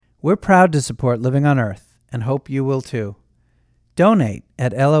We're proud to support Living on Earth and hope you will too. Donate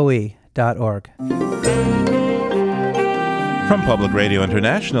at LOE.org. From Public Radio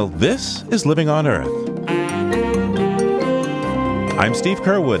International, this is Living on Earth. I'm Steve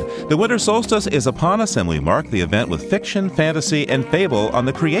Curwood. The winter solstice is upon us, and we mark the event with fiction, fantasy, and fable on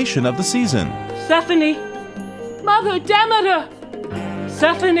the creation of the season. Persephone! Mother Demeter!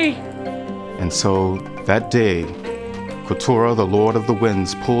 Persephone! And so, that day, Keturah, the Lord of the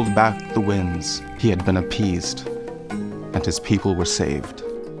Winds, pulled back the winds. He had been appeased, and his people were saved.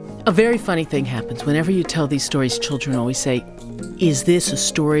 A very funny thing happens. Whenever you tell these stories, children always say, is this a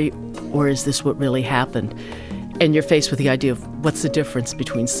story or is this what really happened? And you're faced with the idea of what's the difference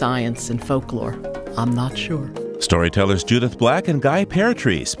between science and folklore? I'm not sure. Storytellers Judith Black and Guy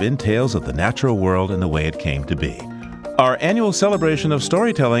Peartree spin tales of the natural world and the way it came to be. Our annual celebration of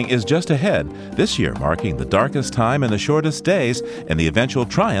storytelling is just ahead, this year marking the darkest time and the shortest days and the eventual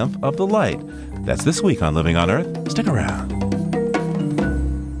triumph of the light. That's this week on Living on Earth. Stick around.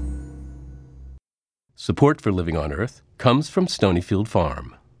 Support for Living on Earth comes from Stonyfield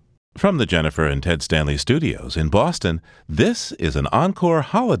Farm. From the Jennifer and Ted Stanley Studios in Boston, this is an encore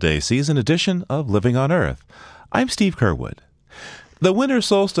holiday season edition of Living on Earth. I'm Steve Curwood. The winter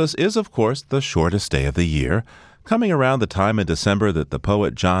solstice is, of course, the shortest day of the year, coming around the time in December that the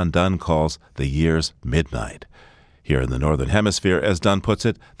poet John Donne calls the year's midnight. Here in the Northern Hemisphere, as Donne puts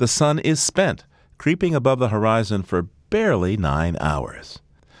it, the sun is spent, creeping above the horizon for barely 9 hours.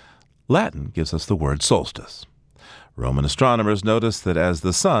 Latin gives us the word solstice. Roman astronomers noticed that as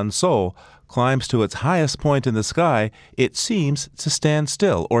the sun, Sol, climbs to its highest point in the sky, it seems to stand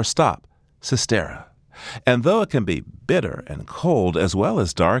still or stop, Sistera. And though it can be bitter and cold as well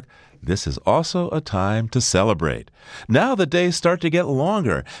as dark, this is also a time to celebrate. Now the days start to get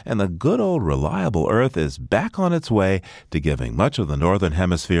longer, and the good old reliable Earth is back on its way to giving much of the Northern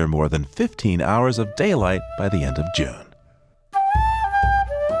Hemisphere more than 15 hours of daylight by the end of June.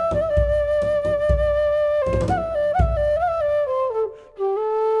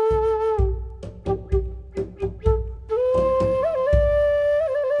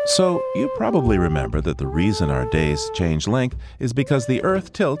 So, you probably remember that the reason our days change length is because the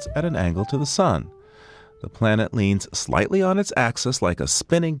Earth tilts at an angle to the Sun. The planet leans slightly on its axis like a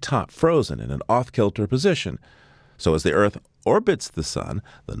spinning top frozen in an off-kilter position. So as the Earth orbits the Sun,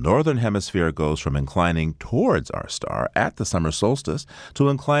 the Northern Hemisphere goes from inclining towards our star at the summer solstice to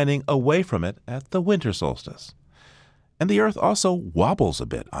inclining away from it at the winter solstice. And the Earth also wobbles a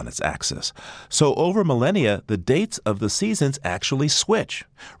bit on its axis. So over millennia, the dates of the seasons actually switch.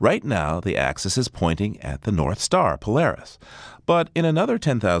 Right now, the axis is pointing at the North Star, Polaris. But in another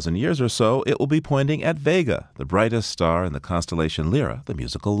 10,000 years or so, it will be pointing at Vega, the brightest star in the constellation Lyra, the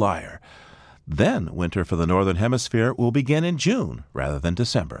musical lyre. Then winter for the Northern Hemisphere will begin in June rather than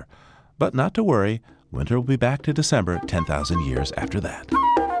December. But not to worry, winter will be back to December 10,000 years after that.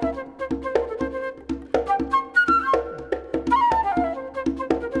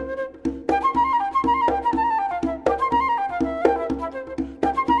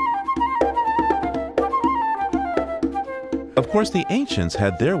 Of course, the ancients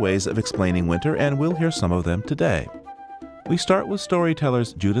had their ways of explaining winter, and we'll hear some of them today. We start with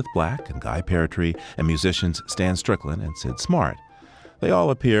storytellers Judith Black and Guy Peartree and musicians Stan Strickland and Sid Smart. They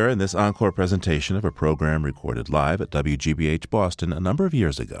all appear in this encore presentation of a program recorded live at WGBH Boston a number of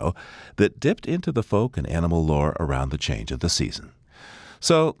years ago that dipped into the folk and animal lore around the change of the season.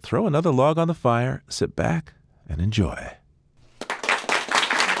 So throw another log on the fire, sit back, and enjoy.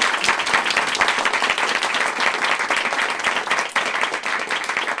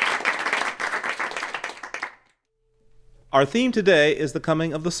 Our theme today is the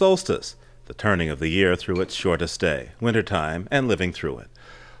coming of the solstice, the turning of the year through its shortest day, wintertime, and living through it.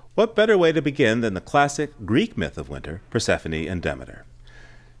 What better way to begin than the classic Greek myth of winter, Persephone and Demeter?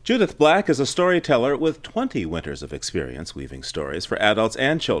 Judith Black is a storyteller with 20 winters of experience weaving stories for adults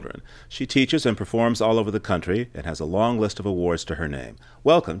and children. She teaches and performs all over the country and has a long list of awards to her name.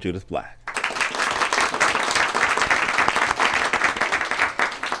 Welcome, Judith Black.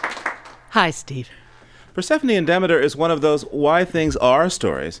 Hi, Steve. Persephone and Demeter is one of those why things are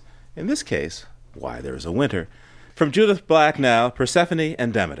stories. In this case, why there is a winter. From Judith Black now, Persephone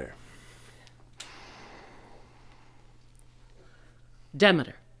and Demeter.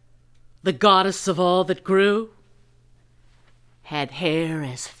 Demeter, the goddess of all that grew, had hair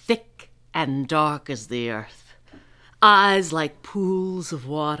as thick and dark as the earth, eyes like pools of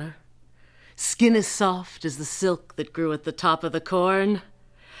water, skin as soft as the silk that grew at the top of the corn.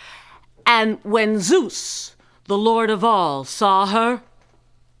 And when Zeus, the Lord of all, saw her,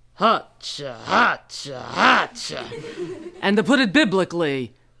 hacha, hacha, hacha, and to put it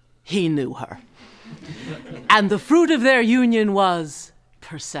biblically, He knew her. And the fruit of their union was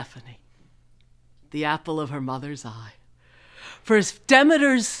Persephone, the apple of her mother's eye. For if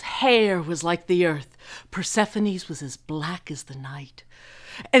Demeter's hair was like the earth, Persephone's was as black as the night.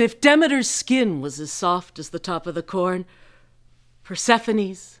 And if Demeter's skin was as soft as the top of the corn,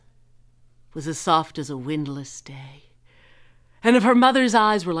 Persephone's was as soft as a windless day. And if her mother's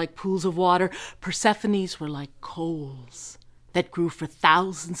eyes were like pools of water, Persephone's were like coals that grew for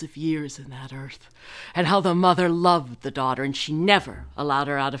thousands of years in that earth. And how the mother loved the daughter, and she never allowed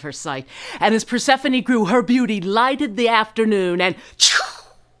her out of her sight. And as Persephone grew, her beauty lighted the afternoon and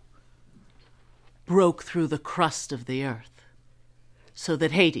broke through the crust of the earth, so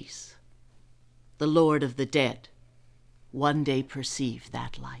that Hades, the lord of the dead, one day perceived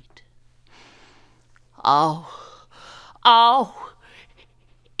that light.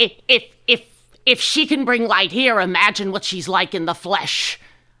 If she can bring light here, imagine what she's like in the flesh.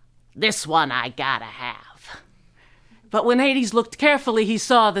 This one I gotta have. But when Hades looked carefully, he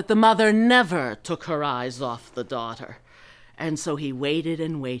saw that the mother never took her eyes off the daughter. And so he waited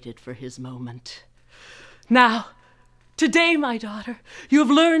and waited for his moment. Now, today, my daughter, you have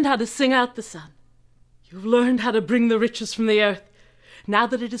learned how to sing out the sun. You've learned how to bring the riches from the earth. Now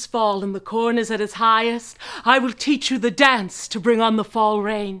that it is fall and the corn is at its highest, I will teach you the dance to bring on the fall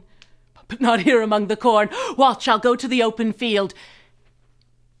rain. But not here among the corn. Watch, I'll go to the open field.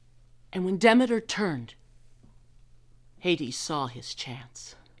 And when Demeter turned, Hades saw his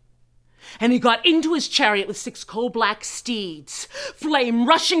chance. And he got into his chariot with 6 coal-black steeds. Flame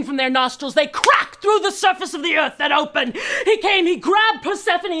rushing from their nostrils, they cracked through the surface of the earth that opened. He grabbed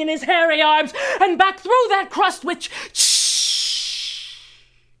Persephone in his hairy arms, and back through that crust which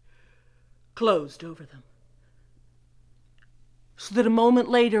closed over them. So that a moment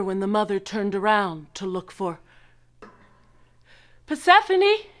later, when the mother turned around to look for Persephone,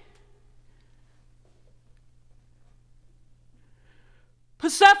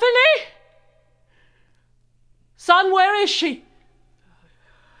 Son, where is she?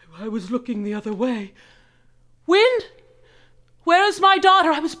 I was looking the other way. Wind, where is my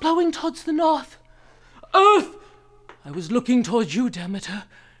daughter? I was blowing towards the north. Earth, I was looking towards you, Demeter.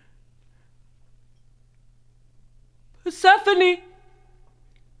 Persephone.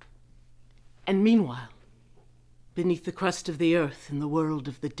 And meanwhile, beneath the crust of the earth in the world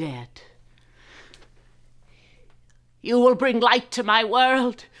of the dead, You will bring light to my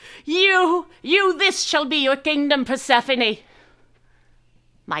world. You, this shall be your kingdom, Persephone.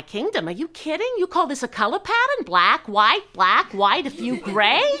 My kingdom? Are you kidding? You call this a color pattern? Black, white, a few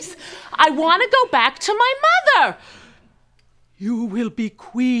grays? I want to go back to my mother. You will be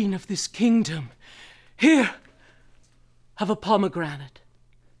queen of this kingdom. Here, have a pomegranate.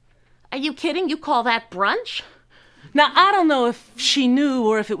 Are you kidding? You call that brunch? Now, I don't know if she knew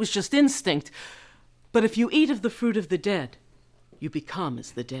or if it was just instinct, but if you eat of the fruit of the dead, you become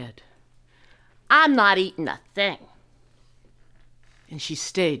as the dead. I'm not eating a thing. And she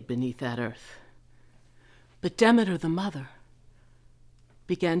stayed beneath that earth. But Demeter, the mother,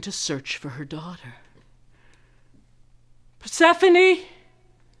 began to search for her daughter. Persephone!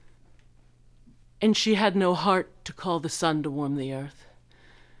 And she had no heart to call the sun to warm the earth.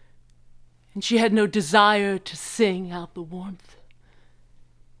 And she had no desire to sing out the warmth.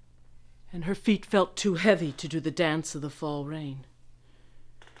 And her feet felt too heavy to do the dance of the fall rain.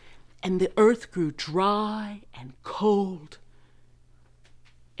 And the earth grew dry and cold,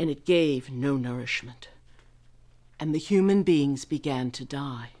 and it gave no nourishment. And the human beings began to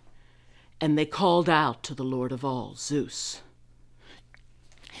die, and they called out to the Lord of all, Zeus.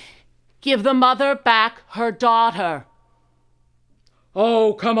 Give the mother back her daughter.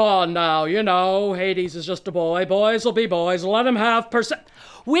 Oh, come on now, you know, Hades is just a boy. Boys will be boys. Let him have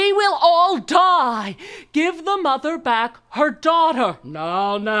We will all die. Give the mother back her daughter.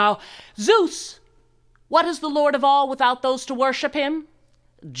 Now. Zeus, what is the Lord of all without those to worship him?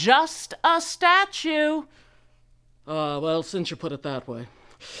 Just a statue. Well, since you put it that way.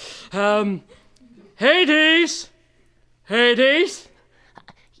 Hades!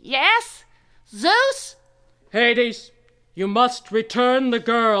 Yes? Zeus? Hades, you must return the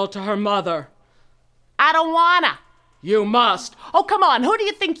girl to her mother. I don't wanna. You must. Oh, come on, who do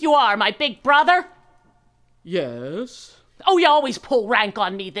you think you are, my big brother? Yes? Oh, you always pull rank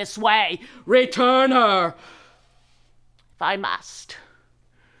on me this way. Return her. If I must.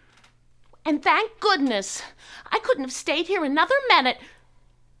 And thank goodness, I couldn't have stayed here another minute.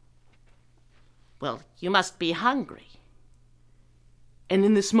 Well, you must be hungry. And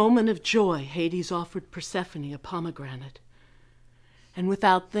in this moment of joy, Hades offered Persephone a pomegranate. And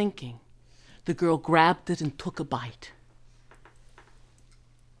without thinking, the girl grabbed it and took a bite.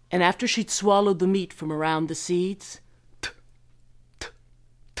 And after she'd swallowed the meat from around the seeds,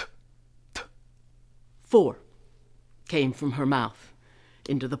 4 came from her mouth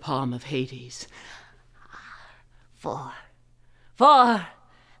into the palm of Hades. 4.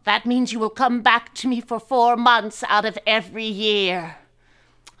 That means you will come back to me for 4 months out of every year.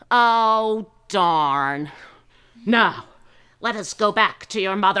 Oh, darn. Now, Let us go back to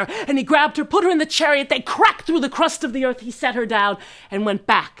your mother. and he grabbed her, put her in the chariot. They cracked through the crust of the earth. He set her down and went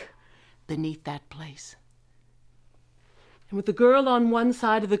back beneath that place. And with the girl on one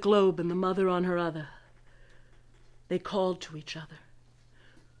side of the globe and the mother on her other, they called to each other.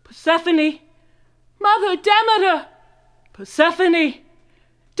 Persephone! Mother Demeter! Persephone!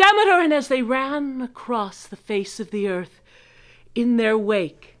 Demeter! And as they ran across the face of the earth, in their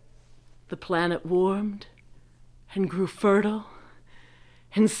wake, the planet warmed and grew fertile,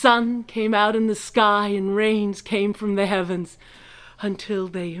 and sun came out in the sky and rains came from the heavens, until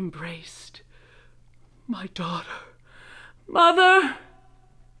they embraced. My daughter, Mother!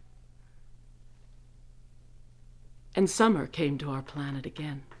 And summer came to our planet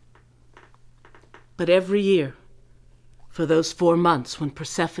again. But every year, for those 4 months when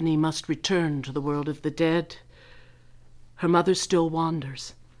Persephone must return to the world of the dead, her mother still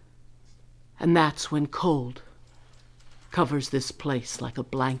wanders. And that's when cold covers this place like a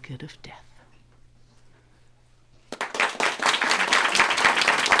blanket of death.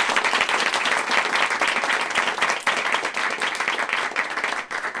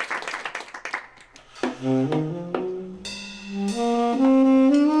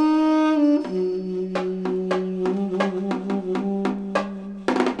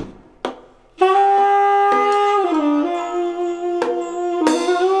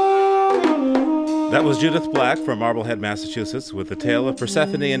 That was Judith Black from Marblehead, Massachusetts, with the tale of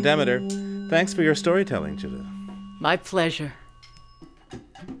Persephone and Demeter. Thanks for your storytelling, Judith. My pleasure.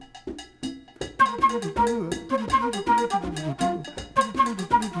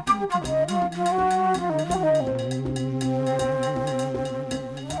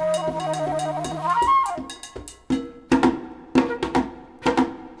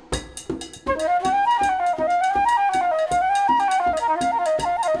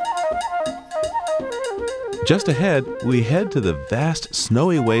 Just ahead, we head to the vast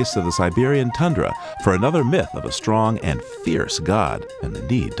snowy wastes of the Siberian tundra for another myth of a strong and fierce god and the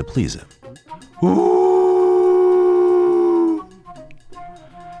need to please him.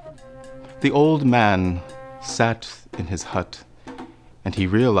 The old man sat in his hut, and he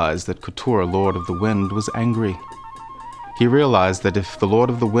realized that Keturah, Lord of the Wind, was angry. He realized that if the Lord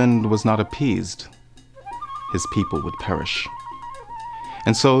of the Wind was not appeased, his people would perish.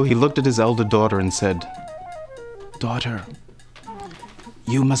 And so he looked at his elder daughter and said, "Daughter,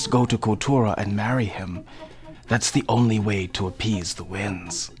 you must go to Keturah and marry him. That's the only way to appease the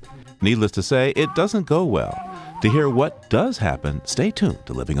winds." Needless to say, it doesn't go well. To hear what does happen, stay tuned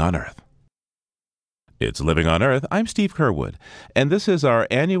to Living on Earth. It's Living on Earth. I'm Steve Curwood, and this is our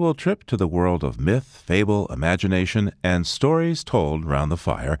annual trip to the world of myth, fable, imagination, and stories told round the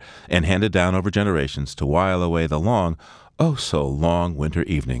fire and handed down over generations to while away the long, oh so long winter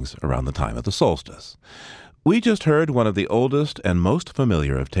evenings around the time of the solstice. We just heard one of the oldest and most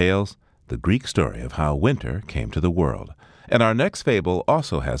familiar of tales, the Greek story of how winter came to the world. And our next fable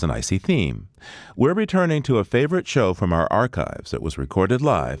also has an icy theme. We're returning to a favorite show from our archives that was recorded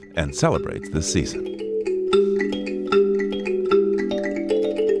live and celebrates this season.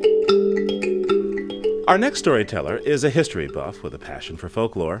 Our next storyteller is a history buff with a passion for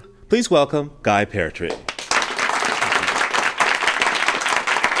folklore. Please welcome Guy Peartree.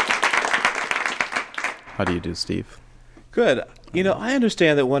 How do you do, Steve? Good. You know, I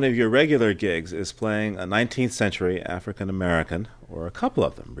understand that one of your regular gigs is playing a 19th century African American, or a couple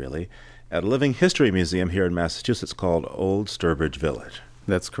of them really, at a living history museum here in Massachusetts called Old Sturbridge Village.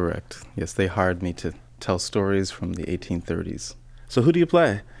 That's correct. Yes, they hired me to tell stories from the 1830s. So who do you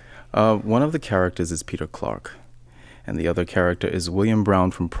play? One of the characters is Peter Clark, and the other character is William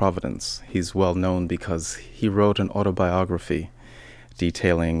Brown from Providence. He's well known because he wrote an autobiography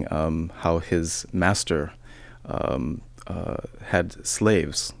detailing how his master had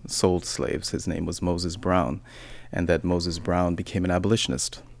slaves, sold slaves. His name was Moses Brown, and that Moses Brown became an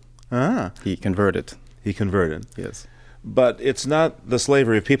abolitionist. Ah. He converted. He converted. Yes. But it's not the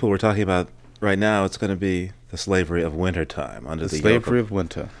slavery of people we're talking about right now. It's going to be the slavery of wintertime under the slavery yoke of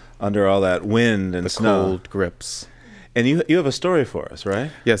winter. Under all that wind and the snow. Cold grips. And you have a story for us, right?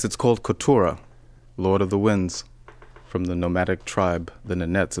 Yes, it's called Keturah, Lord of the Winds, from the nomadic tribe, the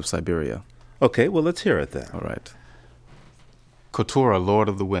Nenets of Siberia. Okay, well, let's hear it then. All right. Keturah, Lord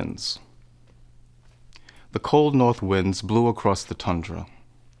of the Winds. The cold north winds blew across the tundra.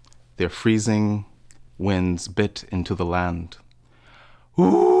 Their freezing winds bit into the land.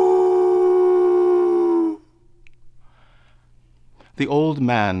 Ooh! The old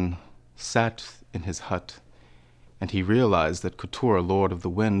man sat in his hut, and he realized that Keturah, Lord of the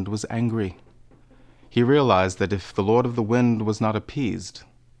Wind, was angry. He realized that if the Lord of the Wind was not appeased,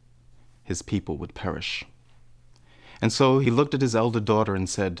 his people would perish. And so he looked at his elder daughter and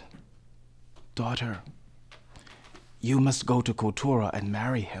said, "Daughter, you must go to Keturah and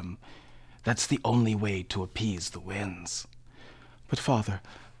marry him. That's the only way to appease the winds." "But father,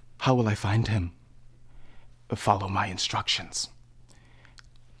 how will I find him?" "Follow my instructions.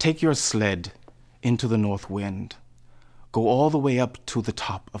 Take your sled into the north wind. Go all the way up to the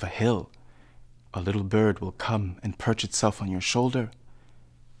top of a hill. A little bird will come and perch itself on your shoulder.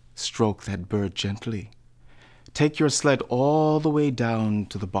 Stroke that bird gently. Take your sled all the way down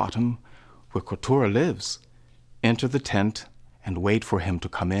to the bottom where Keturah lives. Enter the tent and wait for him to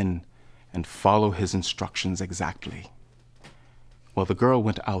come in, and follow his instructions exactly." Well, the girl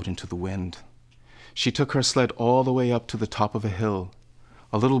went out into the wind. She took her sled all the way up to the top of a hill.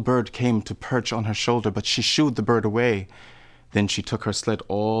 A little bird came to perch on her shoulder, but she shooed the bird away. Then she took her sled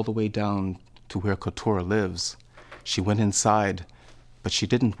all the way down to where Keturah lives. She went inside, but she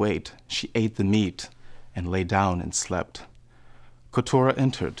didn't wait. She ate the meat and lay down and slept. Keturah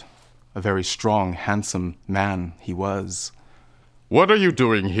entered. A very strong, handsome man he was. "What are you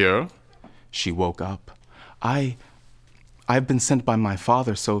doing here?" She woke up. I've been sent by my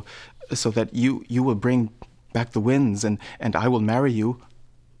father so that you will bring back the winds, and I will marry you."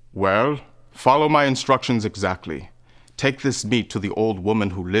 "Well, follow my instructions exactly. Take this meat to the old woman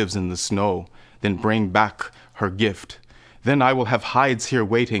who lives in the snow, then bring back her gift. Then I will have hides here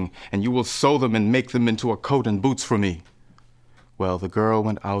waiting, and you will sew them and make them into a coat and boots for me." Well, the girl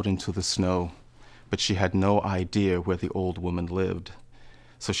went out into the snow, but she had no idea where the old woman lived.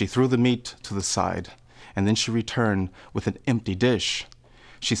 So she threw the meat to the side, and then she returned with an empty dish.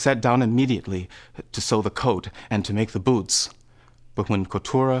 She sat down immediately to sew the coat and to make the boots. But when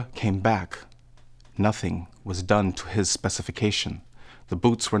Keturah came back, nothing was done to his specification. The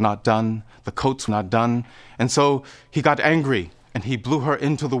boots were not done, the coats were not done, and so he got angry, and he blew her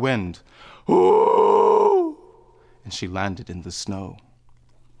into the wind. Ooh! And she landed in the snow.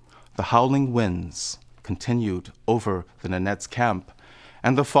 The howling winds continued over the Nanette's camp,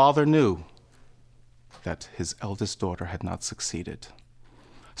 and the father knew that his eldest daughter had not succeeded.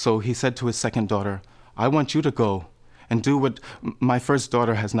 So he said to his second daughter, "I want you to go and do what my first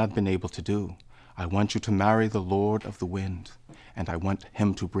daughter has not been able to do. I want you to marry the Lord of the Wind, and I want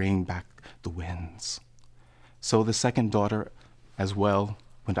him to bring back the winds." So the second daughter as well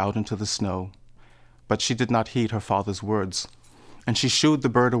went out into the snow, but she did not heed her father's words, and she shooed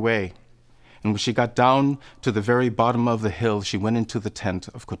the bird away. And when she got down to the very bottom of the hill, she went into the tent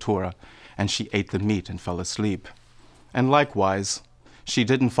of Keturah, and she ate the meat and fell asleep. And likewise, she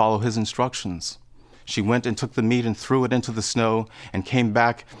didn't follow his instructions. She went and took the meat and threw it into the snow and came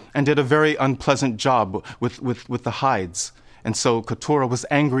back and did a very unpleasant job with the hides. And so Keturah was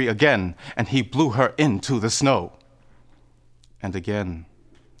angry again, and he blew her into the snow. And again,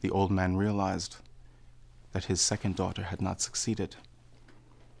 the old man realized that his second daughter had not succeeded.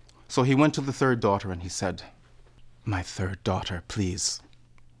 So he went to the third daughter and he said, "My third daughter, please,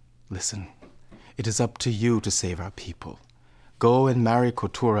 listen. It is up to you to save our people. Go and marry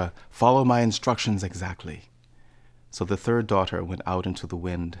Keturah. Follow my instructions exactly." So the third daughter went out into the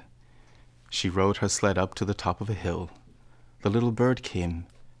wind. She rode her sled up to the top of a hill. The little bird came,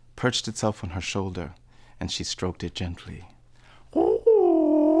 perched itself on her shoulder, and she stroked it gently.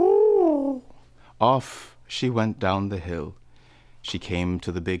 Off she went down the hill. She came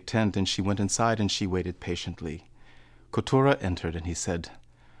to the big tent, and she went inside, and she waited patiently. Keturah entered, and he said,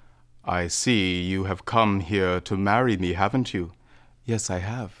 "I see you have come here to marry me, haven't you?" "Yes, I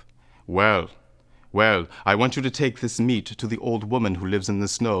have." Well, I want you to take this meat to the old woman who lives in the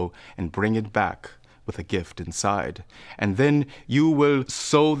snow and bring it back with a gift inside. And then you will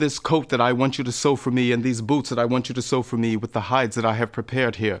sew this coat that I want you to sew for me and these boots that I want you to sew for me with the hides that I have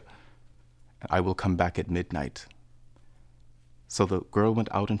prepared here. I will come back at midnight." So the girl went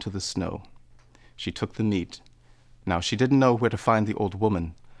out into the snow. She took the meat. Now she didn't know where to find the old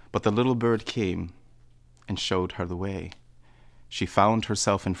woman, but the little bird came and showed her the way. She found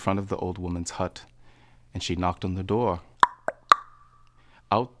herself in front of the old woman's hut, and she knocked on the door.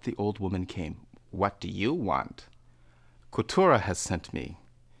 Out the old woman came. "What do you want?" "Keturah has sent me.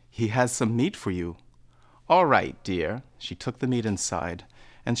 He has some meat for you." "All right, dear." She took the meat inside,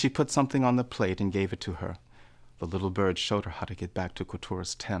 and she put something on the plate and gave it to her. The little bird showed her how to get back to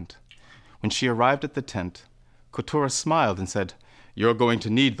Keturah's tent. When she arrived at the tent, Keturah smiled and said, You're going to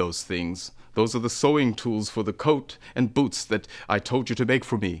need those things. Those are the sewing tools for the coat and boots that I told you to make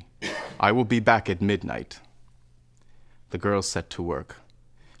for me. I will be back at midnight." The girl set to work.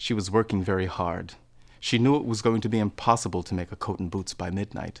 She was working very hard. She knew it was going to be impossible to make a coat and boots by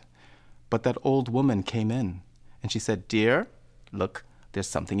midnight. But that old woman came in, and she said, "Dear, look, there's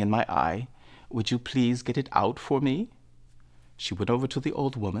something in my eye. Would you please get it out for me?" She went over to the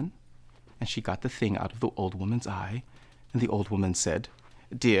old woman, and she got the thing out of the old woman's eye, and the old woman said,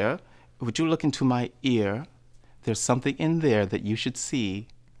 "Dear, would you look into my ear? There's something in there that you should see."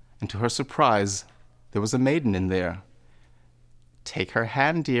 And to her surprise, there was a maiden in there. "Take her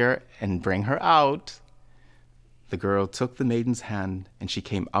hand, dear, and bring her out." The girl took the maiden's hand, and she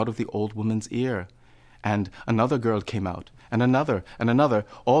came out of the old woman's ear. And another girl came out, and another, and another.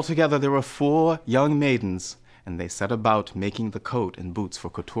 Altogether there were 4 young maidens, and they set about making the coat and boots for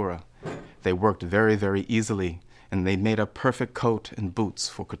Keturah. They worked very, very easily, and they made a perfect coat and boots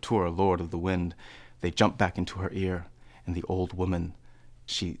for Keturah, Lord of the Wind. They jumped back into her ear, and the old woman,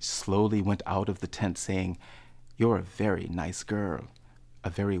 she slowly went out of the tent saying, "You're a very nice girl, a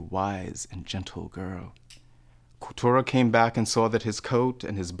very wise and gentle girl." Keturah came back and saw that his coat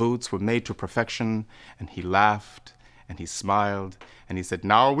and his boots were made to perfection, and he laughed, and he smiled, and he said,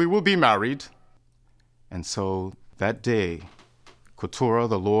 "Now we will be married." And so that day, Keturah,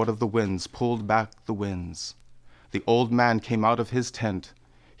 the Lord of the Winds, pulled back the winds. The old man came out of his tent.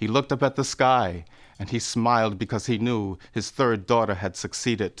 He looked up at the sky, and he smiled because he knew his 3rd daughter had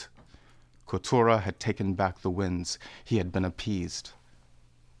succeeded. Keturah had taken back the winds. He had been appeased,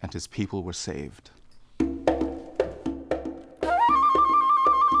 and his people were saved.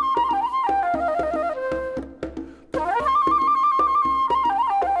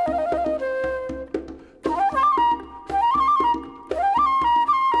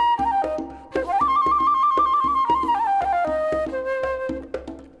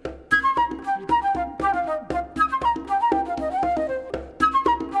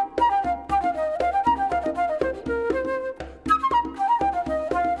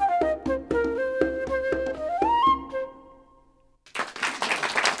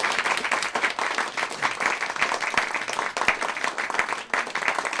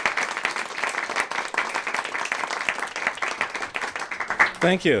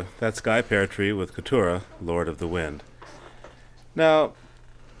 Thank you. That's Guy Peartree with Keturah, Lord of the Wind. Now,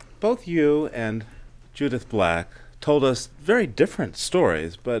 both you and Judith Black told us very different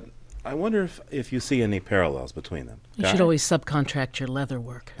stories, but I wonder if you see any parallels between them. You should always subcontract your leather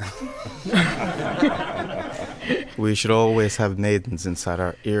work. We should always have maidens inside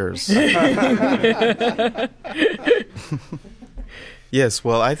our ears. Yes,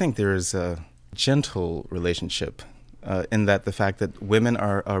 well, I think there is a gentle relationship in that the fact that women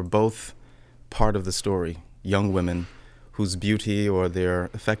are both part of the story, young women whose beauty or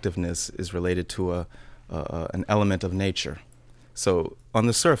their effectiveness is related to an element of nature. So on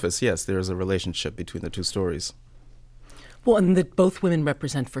the surface, yes, there is a relationship between the two stories. Well, and that both women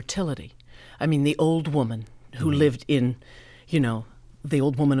represent fertility. I mean, the old woman who lived in, the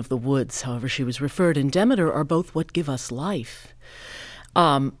old woman of the woods, however she was referred, and Demeter are both what give us life.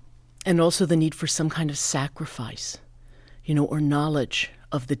 And also the need for some kind of sacrifice, or knowledge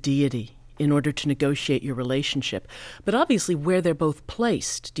of the deity in order to negotiate your relationship. But obviously where they're both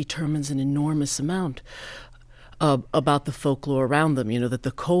placed determines an enormous amount about the folklore around them, that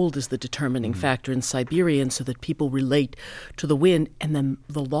the cold is the determining factor in Siberia, and so that people relate to the wind. And then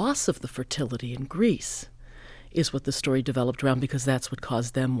the loss of the fertility in Greece is what the story developed around, because that's what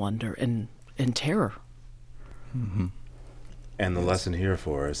caused them wonder and terror. Mm-hmm. And the lesson here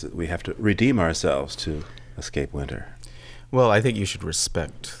for us is that we have to redeem ourselves to escape winter. Well, I think you should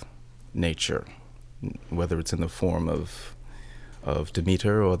respect nature, whether it's in the form of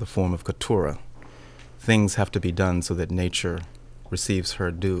Demeter or the form of Keturah. Things have to be done so that nature receives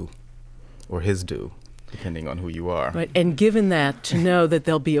her due, or his due, depending on who you are. Right, and given that, to know that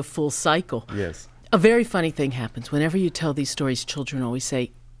there'll be a full cycle. Yes. A very funny thing happens. Whenever you tell these stories, children always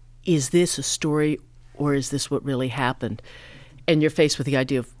say, is this a story or is this what really happened? And you're faced with the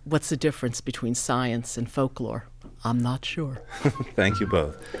idea of what's the difference between science and folklore? I'm not sure. Thank you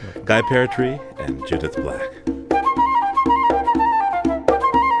both. Guy Peartree and Judith Black.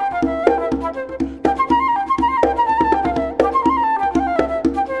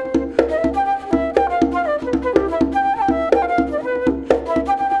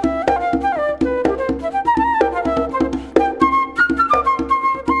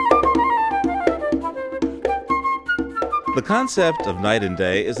 The concept of night and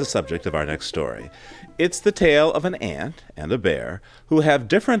day is the subject of our next story. It's the tale of an ant and a bear who have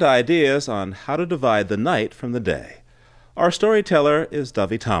different ideas on how to divide the night from the day. Our storyteller is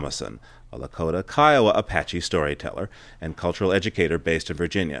Dovey Thomason, a Lakota Kiowa Apache storyteller and cultural educator based in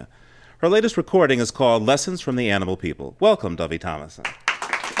Virginia. Her latest recording is called Lessons from the Animal People. Welcome, Dovey Thomason.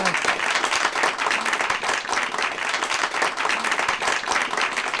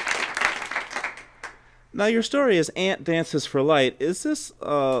 Now, your story is Ant Dances for Light. Is this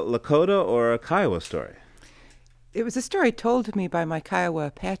a Lakota or a Kiowa story? It was a story told to me by my Kiowa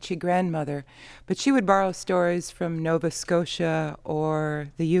Apache grandmother, but she would borrow stories from Nova Scotia or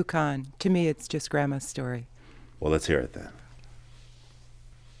the Yukon. To me, it's just Grandma's story. Well, let's hear it then.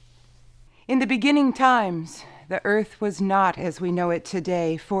 In the beginning times, the earth was not as we know it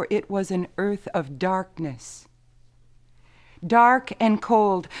today, for it was an earth of darkness. Dark and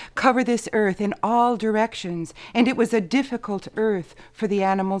cold cover this earth in all directions, and it was a difficult earth for the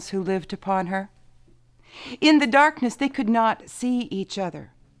animals who lived upon her. In the darkness, they could not see each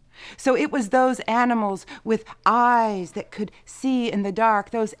other. So it was those animals with eyes that could see in the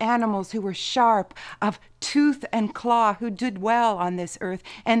dark, those animals who were sharp of tooth and claw, who did well on this earth.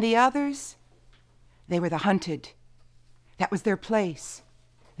 And the others, they were the hunted. That was their place.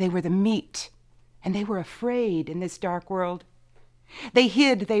 They were the meat, and they were afraid in this dark world. They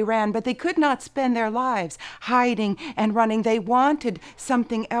hid, they ran, but they could not spend their lives hiding and running. They wanted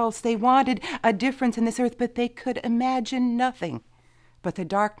something else. They wanted a difference in this earth, but they could imagine nothing but the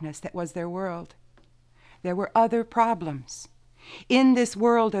darkness that was their world. There were other problems. In this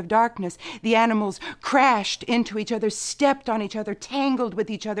world of darkness, the animals crashed into each other, stepped on each other, tangled with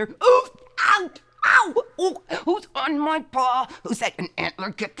each other. Ooh, out! Ow! Ooh, who's on my paw? Who said an antler?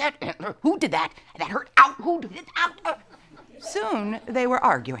 Get that antler. Who did that? That hurt. Out! Who did it? Out! Soon they were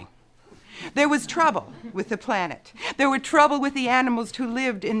arguing. There was trouble with the planet. There were trouble with the animals who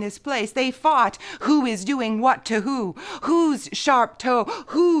lived in this place. They fought who is doing what to who, whose sharp toe,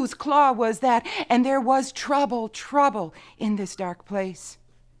 whose claw was that, and there was trouble in this dark place.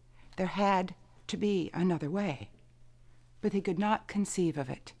 There had to be another way, but they could not conceive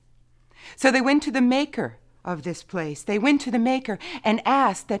of it. So they went to the maker of this place. They went to the maker and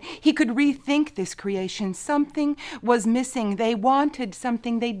asked that he could rethink this creation. Something was missing. They wanted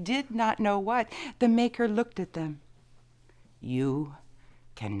something. They did not know what. The maker looked at them. You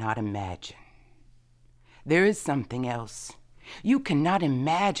cannot imagine. There is something else. You cannot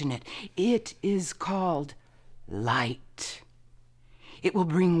imagine it. It is called light. It will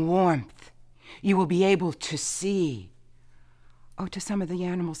bring warmth. You will be able to see. Oh, to some of the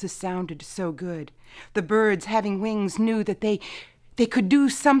animals, this sounded so good. The birds, having wings, knew that they could do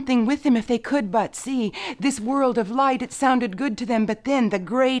something with them if they could but see. This world of light, it sounded good to them. But then the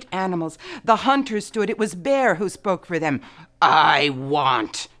great animals, the hunters stood. It was Bear who spoke for them. I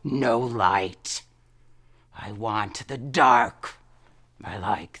want no light. I want the dark. I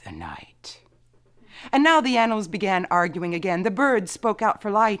like the night. And now the animals began arguing again. The birds spoke out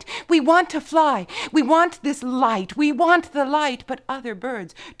for light. We want to fly. We want this light. We want the light. But other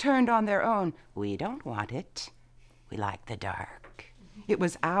birds turned on their own. We don't want it. We like the dark. It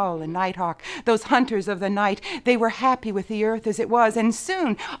was Owl and Nighthawk, those hunters of the night. They were happy with the earth as it was. And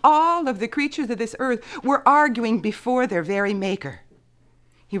soon all of the creatures of this earth were arguing before their very maker.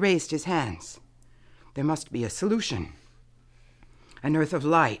 He raised his hands. There must be a solution. An earth of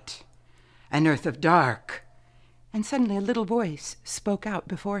light. An earth of dark. And suddenly a little voice spoke out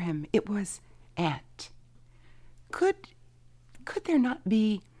before him. It was Ant. Could there not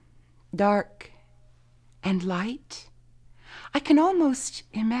be dark and light? I can almost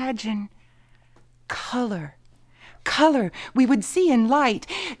imagine color. Color we would see in light.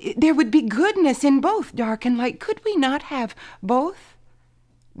 There would be goodness in both dark and light. Could we not have both?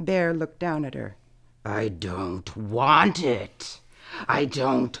 Bear looked down at her. I don't want it. I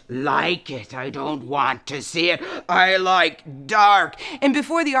don't like it. I don't want to see it. I like dark. And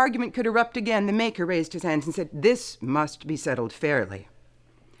before the argument could erupt again, the maker raised his hands and said, this must be settled fairly.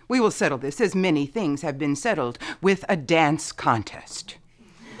 We will settle this as many things have been settled with a dance contest.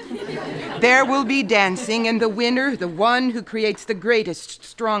 There will be dancing, and the winner, the one who creates the greatest,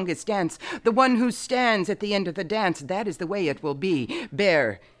 strongest dance, the one who stands at the end of the dance, that is the way it will be.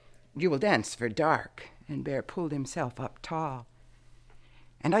 Bear, you will dance for dark. And Bear pulled himself up tall.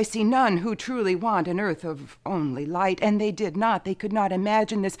 And I see none who truly want an earth of only light, and they did not. They could not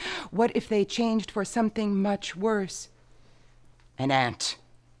imagine this. What if they changed for something much worse? An ant.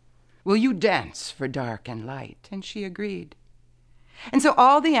 Will you dance for dark and light? And she agreed. And so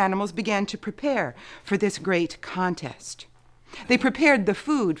all the animals began to prepare for this great contest. They prepared the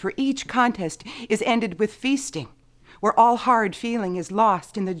food, for each contest is ended with feasting, where all hard feeling is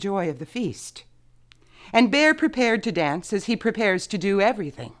lost in the joy of the feast. And Bear prepared to dance as he prepares to do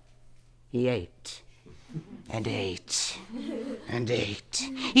everything. He ate and ate and ate.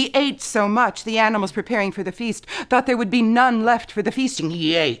 He ate so much, the animals preparing for the feast thought there would be none left for the feasting.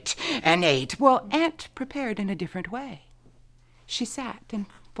 He ate and ate. Well, Ant prepared in a different way. She sat and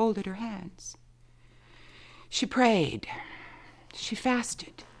folded her hands. She prayed. She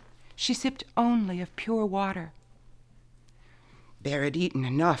fasted. She sipped only of pure water. Bear had eaten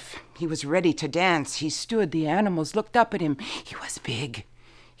enough. He was ready to dance. He stood. The animals looked up at him. He was big.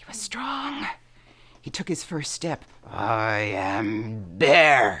 He was strong. He took his first step. I am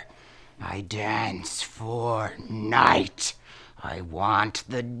Bear. I dance for night. I want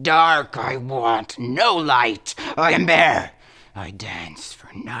the dark. I want no light. I am Bear. I dance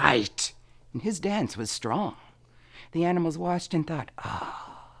for night. And his dance was strong. The animals watched and thought,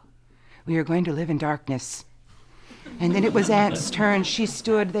 we are going to live in darkness. And then it was Ant's turn. She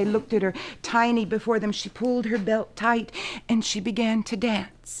stood. They looked at her, tiny before them. She pulled her belt tight, and she began to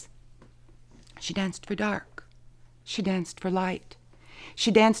dance. She danced for dark. She danced for light.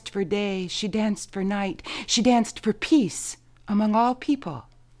 She danced for day. She danced for night. She danced for peace among all people,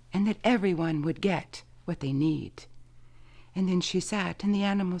 and that everyone would get what they need. And then she sat, and the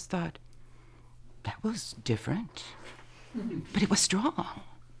animals thought, that was different, but it was strong.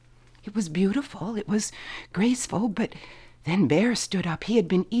 It was beautiful. It was graceful, but then Bear stood up. He had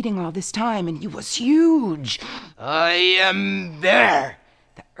been eating all this time, and he was huge. I am Bear.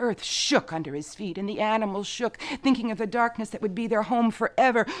 The earth shook under his feet, and the animals shook, thinking of the darkness that would be their home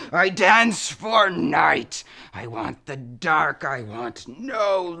forever. I dance for night. I want the dark. I want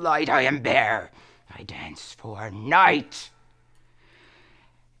no light. I am Bear. I dance for night.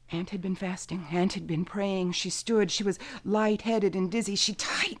 Ant had been fasting. Ant had been praying. She stood. She was light-headed and dizzy. She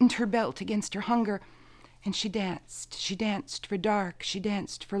tightened her belt against her hunger, and she danced. She danced for dark. She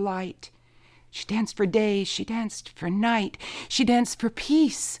danced for light. She danced for day. She danced for night. She danced for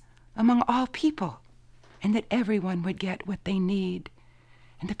peace among all people, and that everyone would get what they need.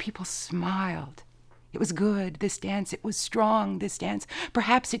 And the people smiled. It was good, this dance. It was strong, this dance.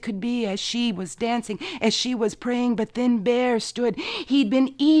 Perhaps it could be as she was dancing, as she was praying, but then Bear stood. He'd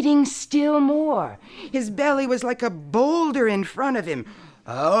been eating still more. His belly was like a boulder in front of him.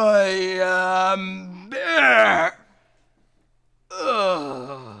 I am Bear.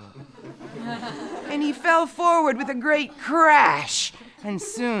 Ugh. And he fell forward with a great crash, and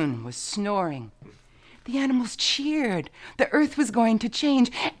soon was snoring. The animals cheered. The earth was going to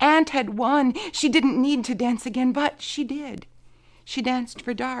change. Ant had won. She didn't need to dance again, but she did. She danced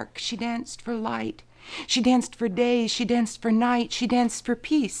for dark. She danced for light. She danced for day. She danced for night. She danced for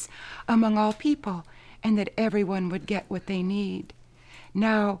peace among all people, and that everyone would get what they need.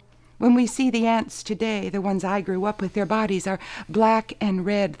 Now, when we see the ants today, the ones I grew up with, their bodies are black and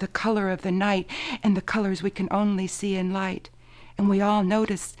red, the color of the night, and the colors we can only see in light. And we all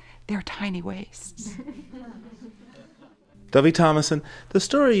notice their tiny waists. Dovey Thomason, the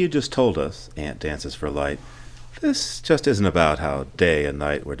story you just told us, Ant Dances for Light, this just isn't about how day and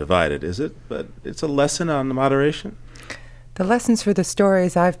night were divided, is it? But it's a lesson on moderation? The lessons for the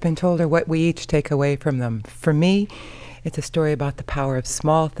stories I've been told are what we each take away from them. For me, it's a story about the power of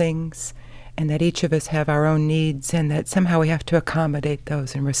small things, and that each of us have our own needs, and that somehow we have to accommodate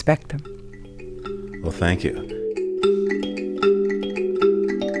those and respect them. Well, thank you.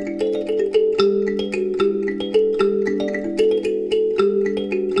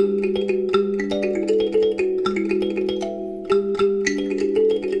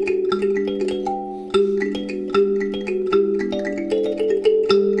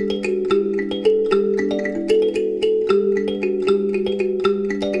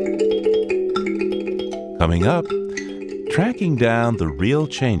 Coming up, tracking down the real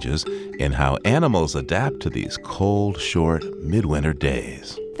changes in how animals adapt to these cold, short, midwinter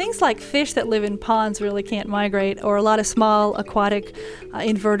days. Things like fish that live in ponds really can't migrate, or a lot of small aquatic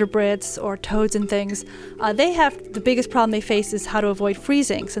invertebrates or toads and things. The biggest problem they face is how to avoid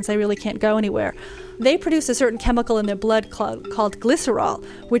freezing, since they really can't go anywhere. They produce a certain chemical in their blood called glycerol,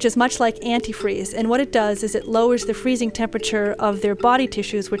 which is much like antifreeze. And what it does is it lowers the freezing temperature of their body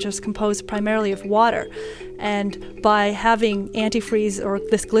tissues, which is composed primarily of water. And by having antifreeze or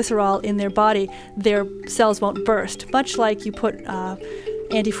this glycerol in their body, their cells won't burst, much like you put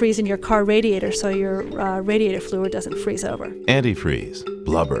antifreeze in your car radiator so your radiator fluid doesn't freeze over. Antifreeze,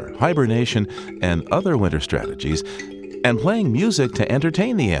 blubber, hibernation, and other winter strategies, and playing music to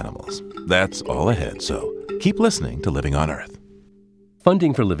entertain the animals. That's all ahead, so keep listening to Living on Earth.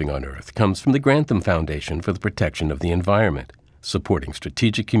 Funding for Living on Earth comes from the Grantham Foundation for the Protection of the Environment, supporting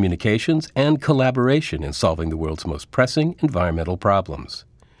strategic communications and collaboration in solving the world's most pressing environmental problems.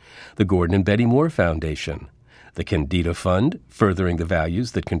 The Gordon and Betty Moore Foundation, the Kendeda Fund, furthering the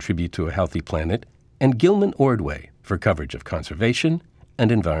values that contribute to a healthy planet, and Gilman Ordway for coverage of conservation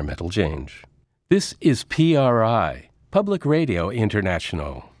and environmental change. This is PRI, Public Radio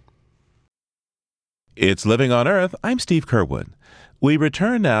International. It's Living on Earth. I'm Steve Curwood. We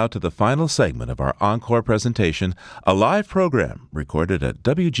return now to the final segment of our encore presentation, a live program recorded at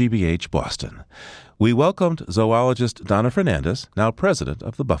WGBH Boston. We welcomed zoologist Donna Fernandez, now president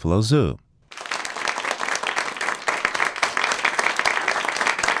of the Buffalo Zoo.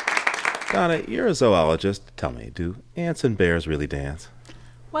 Donna, you're a zoologist. Tell me, do ants and bears really dance?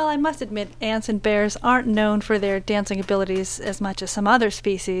 Well, I must admit, ants and bears aren't known for their dancing abilities as much as some other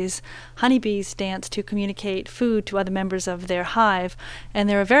species. Honeybees dance to communicate food to other members of their hive, and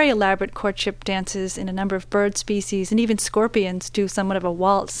there are very elaborate courtship dances in a number of bird species, and even scorpions do somewhat of a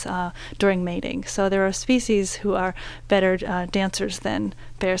waltz during mating. So there are species who are better dancers than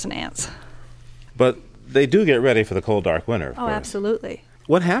bears and ants. But they do get ready for the cold, dark winter, of course. Absolutely.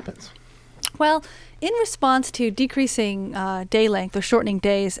 What happens? Well, in response to decreasing day length or shortening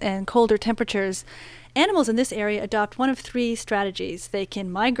days and colder temperatures, animals in this area adopt one of three strategies. They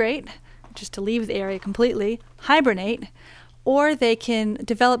can migrate, just to leave the area completely, hibernate, or they can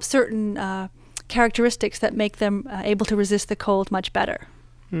develop certain characteristics that make them able to resist the cold much better.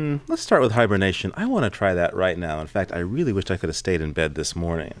 Let's start with hibernation. I want to try that right now. In fact, I really wish I could have stayed in bed this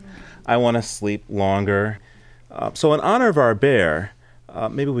morning. I want to sleep longer. So in honor of our bear,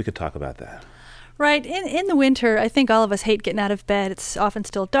 maybe we could talk about that. Right. In the winter, I think all of us hate getting out of bed. It's often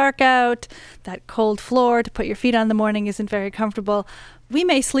still dark out. That cold floor to put your feet on in the morning isn't very comfortable. We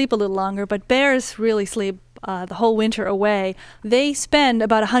may sleep a little longer, but bears really sleep the whole winter away. They spend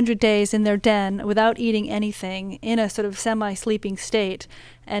about 100 days in their den without eating anything in a sort of semi-sleeping state.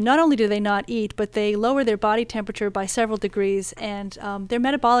 And not only do they not eat, but they lower their body temperature by several degrees, and their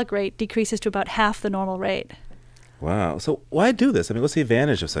metabolic rate decreases to about half the normal rate. Wow. So why do this? I mean, what's the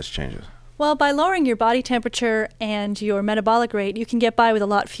advantage of such changes? Well, by lowering your body temperature and your metabolic rate, you can get by with a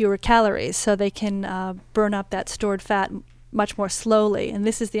lot fewer calories, so they can burn up that stored fat much more slowly. And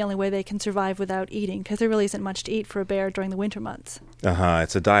this is the only way they can survive without eating, because there really isn't much to eat for a bear during the winter months.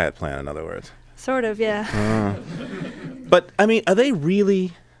 It's a diet plan, in other words. Sort of, yeah. But, I mean, are they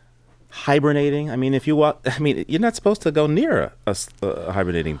really hibernating? I mean, if you walk, you're not supposed to go near a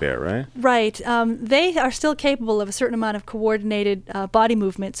hibernating bear, right? Right. They are still capable of a certain amount of coordinated body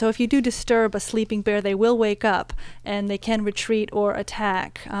movement. So if you do disturb a sleeping bear, they will wake up and they can retreat or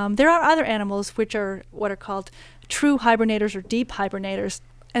attack. There are other animals which are what are called true hibernators or deep hibernators,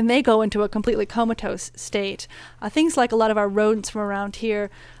 and they go into a completely comatose state. Things like a lot of our rodents from around here,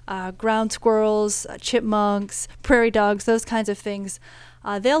 ground squirrels, chipmunks, prairie dogs, those kinds of things,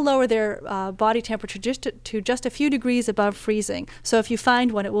 they'll lower their body temperature to just a few degrees above freezing. So if you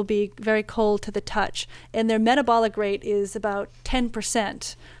find one, it will be very cold to the touch. And their metabolic rate is about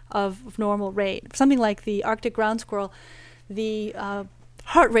 10% of normal rate. Something like the Arctic ground squirrel, the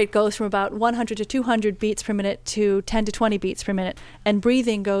heart rate goes from about 100 to 200 beats per minute to 10 to 20 beats per minute. And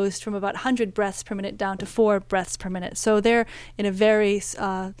breathing goes from about 100 breaths per minute down to 4 breaths per minute. So they're in a very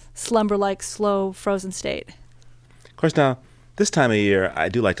slumber-like, slow, frozen state. Of course, now, this time of year, I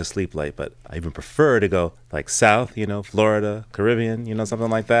do like to sleep late, but I even prefer to go like south, Florida, Caribbean, something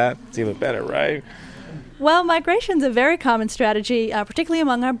like that. It's even better, right? Well, migration's a very common strategy, particularly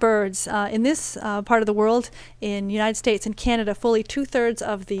among our birds. In this part of the world, in the United States and Canada, fully 2/3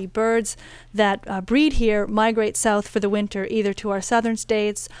 of the birds that breed here migrate south for the winter, either to our southern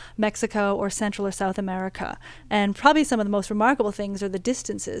states, Mexico, or Central or South America. And probably some of the most remarkable things are the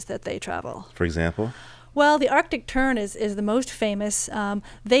distances that they travel. For example? Well, the Arctic tern is the most famous.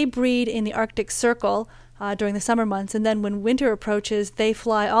 They breed in the Arctic Circle during the summer months, and then when winter approaches, they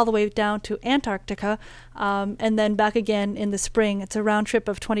fly all the way down to Antarctica and then back again in the spring. It's a round trip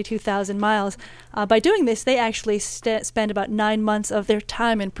of 22,000 miles. By doing this, they actually spend about 9 months of their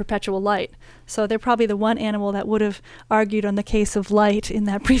time in perpetual light. So they're probably the one animal that would have argued on the case of light in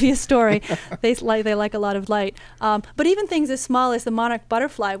that previous story. They like a lot of light. But even things as small as the monarch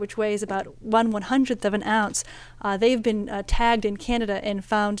butterfly, which weighs about 1/100th of an ounce, they've been tagged in Canada and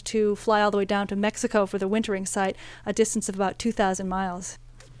found to fly all the way down to Mexico for the wintering site, a distance of about 2,000 miles.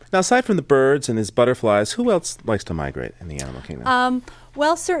 Now, aside from the birds and these butterflies, who else likes to migrate in the animal kingdom?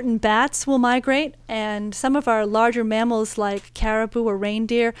 Well, certain bats will migrate, and some of our larger mammals like caribou or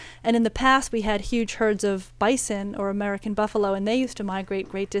reindeer. And in the past, we had huge herds of bison or American buffalo, and they used to migrate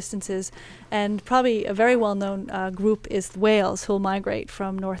great distances. And probably a very well-known group is whales, who will migrate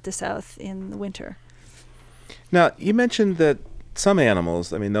from north to south in the winter. Now, you mentioned that some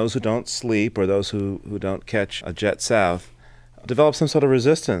animals, those who don't sleep or those who don't catch a jet south, develop some sort of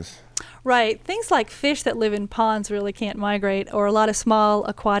resistance Right. Things like fish that live in ponds really can't migrate, or a lot of small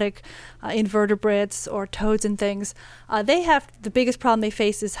aquatic invertebrates or toads and things. The biggest problem they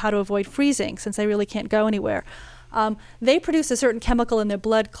face is how to avoid freezing, since they really can't go anywhere. They produce a certain chemical in their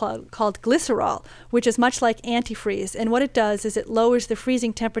blood called glycerol, which is much like antifreeze. And what it does is it lowers the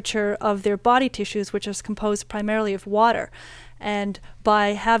freezing temperature of their body tissues, which is composed primarily of water. And by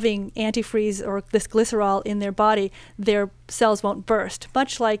having antifreeze or this glycerol in their body, their cells won't burst,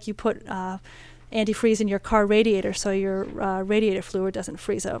 much like you put antifreeze in your car radiator so your radiator fluid doesn't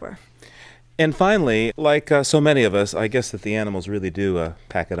freeze over. And finally, like so many of us, I guess that the animals really do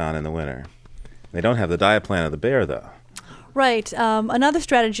pack it on in the winter. They don't have the diet plan of the bear, though. Right. Another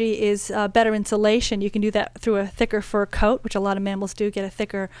strategy is better insulation. You can do that through a thicker fur coat, which a lot of mammals do, get a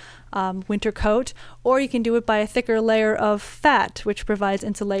thicker winter coat, or you can do it by a thicker layer of fat, which provides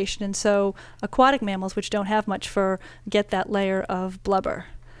insulation. And so aquatic mammals, which don't have much fur, get that layer of blubber.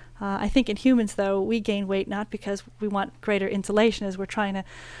 I think in humans, though, we gain weight not because we want greater insulation, as we're trying to,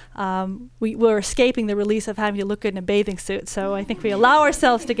 we're escaping the release of having to look good in a bathing suit. So I think we allow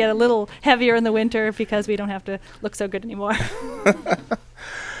ourselves to get a little heavier in the winter because we don't have to look so good anymore.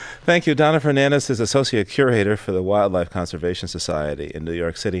 Thank you. Donna Fernandez is Associate Curator for the Wildlife Conservation Society in New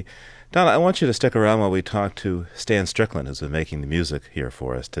York City. Donna, I want you to stick around while we talk to Stan Strickland, who's been making the music here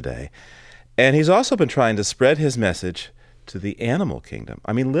for us today. And he's also been trying to spread his message to the animal kingdom.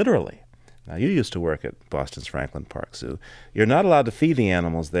 I mean, literally. Now, you used to work at Boston's Franklin Park Zoo. You're not allowed to feed the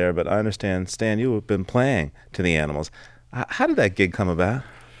animals there, but I understand, Stan, you have been playing to the animals. How did that gig come about?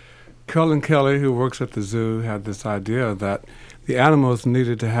 Cullen Kelly, who works at the zoo, had this idea that the animals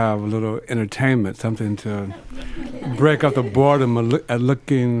needed to have a little entertainment, something to break up the boredom of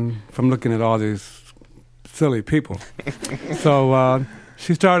looking at all these silly people. So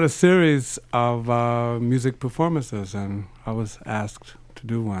she started a series of music performances, and I was asked to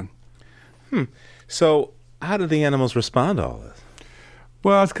do one. So how did the animals respond to all this?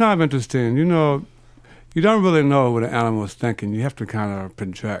 Well, it's kind of interesting. You know, you don't really know what an animal is thinking. You have to kind of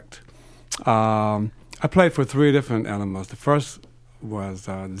project. I played for 3 different animals. The first was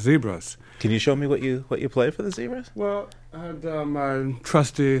zebras. Can you show me what you played for the zebras? Well, I had my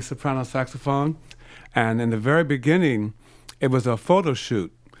trusty soprano saxophone, and in the very beginning, it was a photo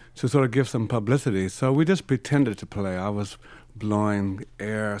shoot to sort of give some publicity. So we just pretended to play. I was blowing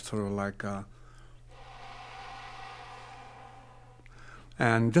air, sort of like,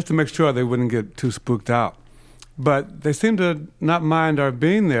 and just to make sure they wouldn't get too spooked out. But they seemed to not mind our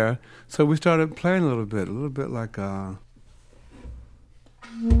being there, so we started playing a little bit like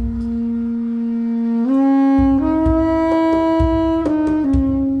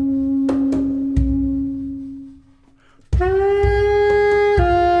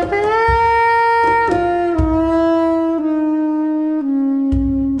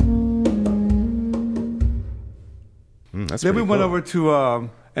Then we went over to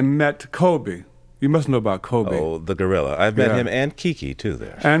and met Kobe. You must know about Kobe. Oh, the gorilla. I've met him and Kiki, too,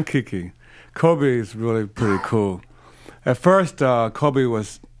 there. And Kiki. Kobe is really pretty cool. At first, Kobe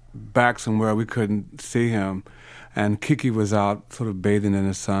was back somewhere. We couldn't see him. And Kiki was out sort of bathing in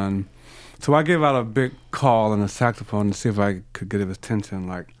the sun. So I gave out a big call on the saxophone to see if I could get his attention,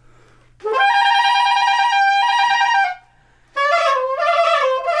 like...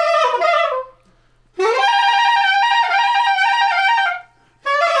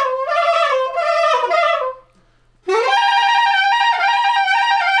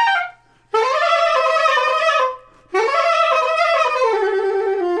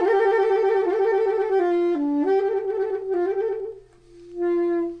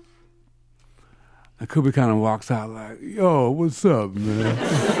 Kobe kind of walks out like, yo, what's up, man?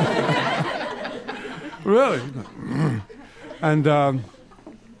 Really? And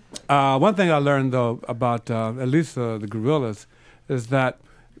one thing I learned, though, about at least the gorillas is that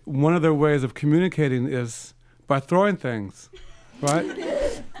one of their ways of communicating is by throwing things,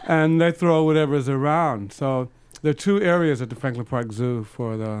 right? And they throw whatever is around. So there are 2 areas at the Franklin Park Zoo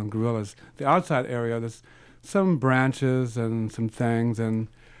for the gorillas. The outside area, there's some branches and some things, and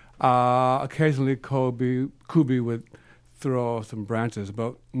occasionally Kobe would throw some branches.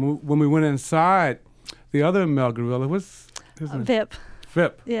 But when we went inside, the other male gorilla was... Vip.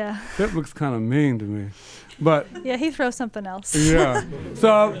 Vip. Yeah. Vip looks kind of mean to me. But yeah, he throws something else. Yeah.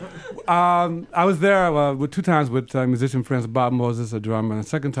 So I was there with 2 times with musician friends, Bob Moses, a drummer, and the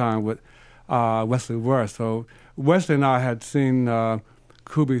second time with Wesley Worth. So Wesley and I had seen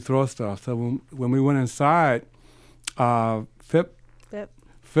Kobe throw stuff. So when we went inside,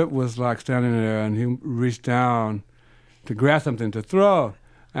 Vip was like standing there, and he reached down to grab something to throw.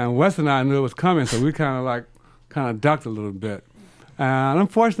 And Wes and I knew it was coming, so we kind of ducked a little bit. And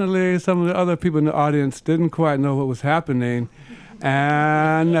unfortunately, some of the other people in the audience didn't quite know what was happening.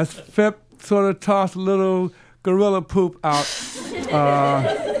 And as Phip sort of tossed a little gorilla poop out,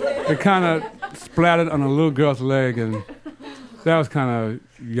 it kind of splattered on a little girl's leg, and that was kind of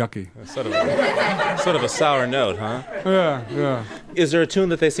yucky. Sort of a sour note, huh? Yeah. Is there a tune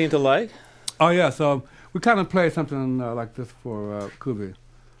that they seem to like? Oh, yeah, so we kind of played something like this for Kubi.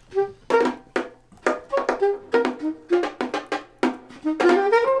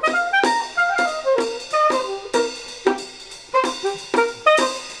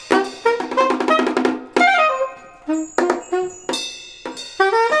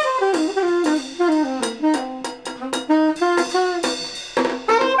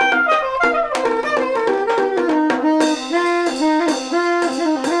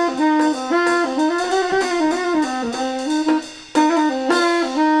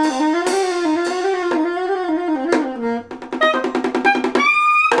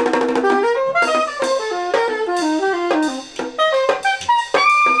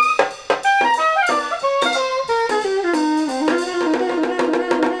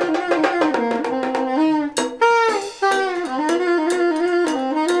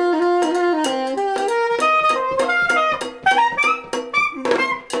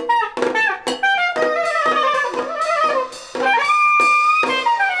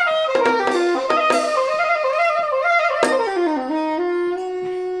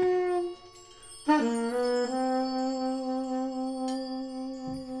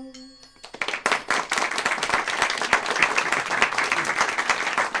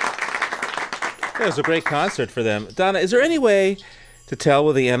 It was a great concert for them. Donna, is there any way to tell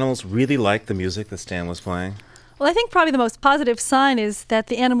whether the animals really like the music that Stan was playing? Well, I think probably the most positive sign is that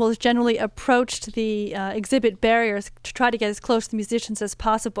the animals generally approached the exhibit barriers to try to get as close to the musicians as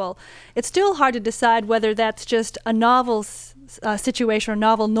possible. It's still hard to decide whether that's just a novel situation or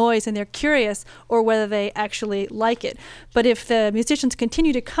novel noise and they're curious, or whether they actually like it. But if the musicians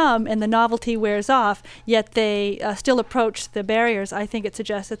continue to come and the novelty wears off, yet they still approach the barriers, I think it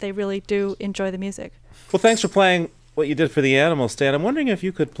suggests that they really do enjoy the music. Well, thanks for playing what you did for the animals, Stan. I'm wondering if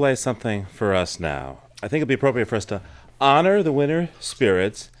you could play something for us now. I think it'd be appropriate for us to honor the winter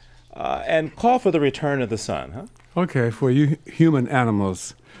spirits and call for the return of the sun, huh? Okay, for you human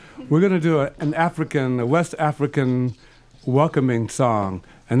animals, we're going to do a West African welcoming song.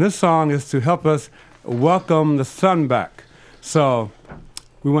 And this song is to help us welcome the sun back. So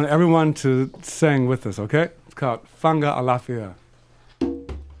we want everyone to sing with us, okay? It's called Fanga Alafia.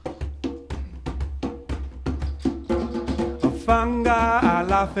 Fanga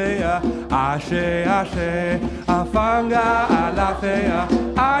alafea, ashe ashe. Fanga alafea,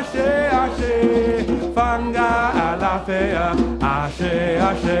 ashe ashe. Fanga alafea, ashe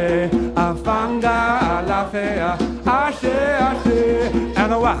ashe. Fanga alafea, ashe ashe.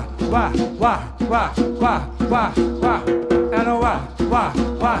 And a wah wah wah wah wah wah wah. And a wah wah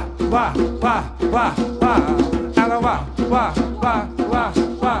wah wah wah wah wah. And a wah wah wah wah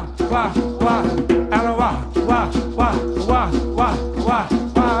wah wah wah. And a wah wah wah wah wah wah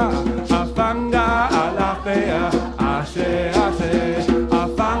wah. Fanga alafea, ashe ashe.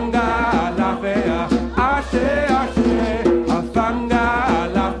 Fanga alafea, ashe ashe. Fanga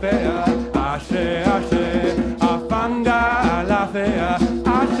alafea, ashe ashe. Fanga alafea,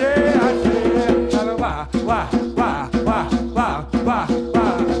 ashe ashe. And a wah wah wah wah wah wah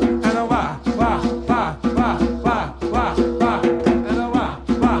wah. And a wah wah wah wah wah wah wah. And a wah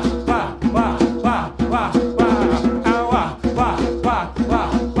wah wah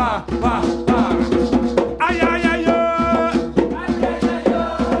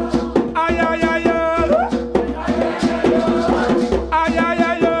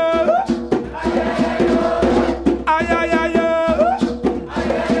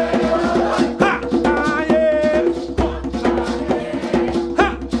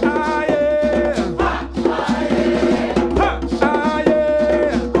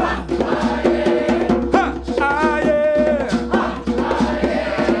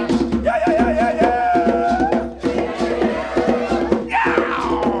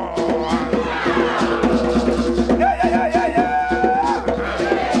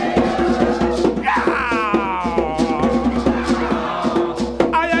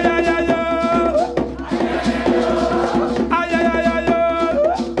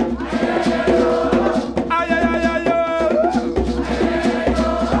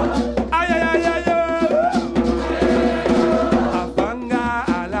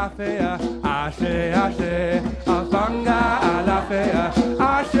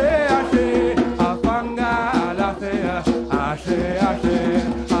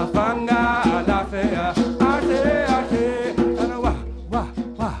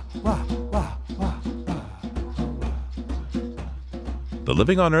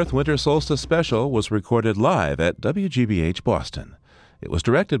Living on Earth Winter Solstice Special was recorded live at WGBH Boston. It was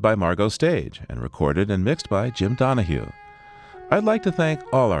directed by Margot Stage and recorded and mixed by Jim Donahue. I'd like to thank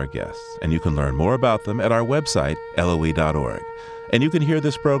all our guests, and you can learn more about them at our website, LOE.org. And you can hear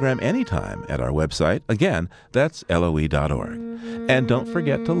this program anytime at our website. Again, that's LOE.org. And don't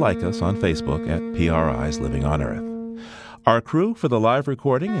forget to like us on Facebook at PRI's Living on Earth. Our crew for the live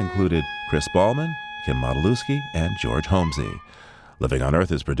recording included Chris Ballman, Kim Modelewski, and George Holmesy. Living on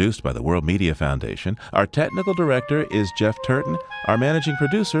Earth is produced by the World Media Foundation. Our technical director is Jeff Turton. Our managing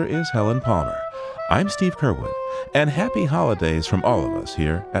producer is Helen Palmer. I'm Steve Curwood, and happy holidays from all of us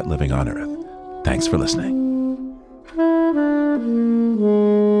here at Living on Earth. Thanks for listening.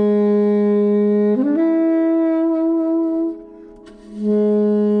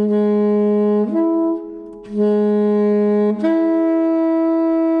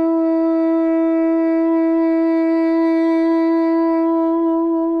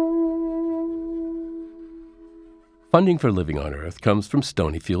 Funding for Living on Earth comes from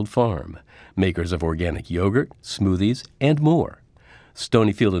Stonyfield Farm, makers of organic yogurt, smoothies, and more.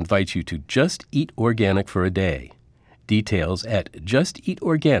 Stonyfield invites you to just eat organic for a day. Details at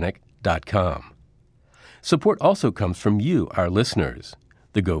justeatorganic.com. Support also comes from you, our listeners,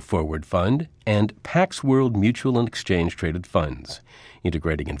 the Go Forward Fund, and Pax World Mutual and Exchange Traded Funds,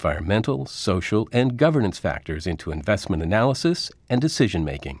 integrating environmental, social, and governance factors into investment analysis and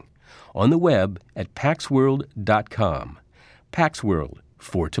decision-making. On the web at paxworld.com. Pax World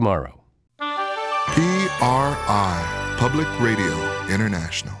for tomorrow. PRI, Public Radio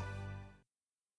International.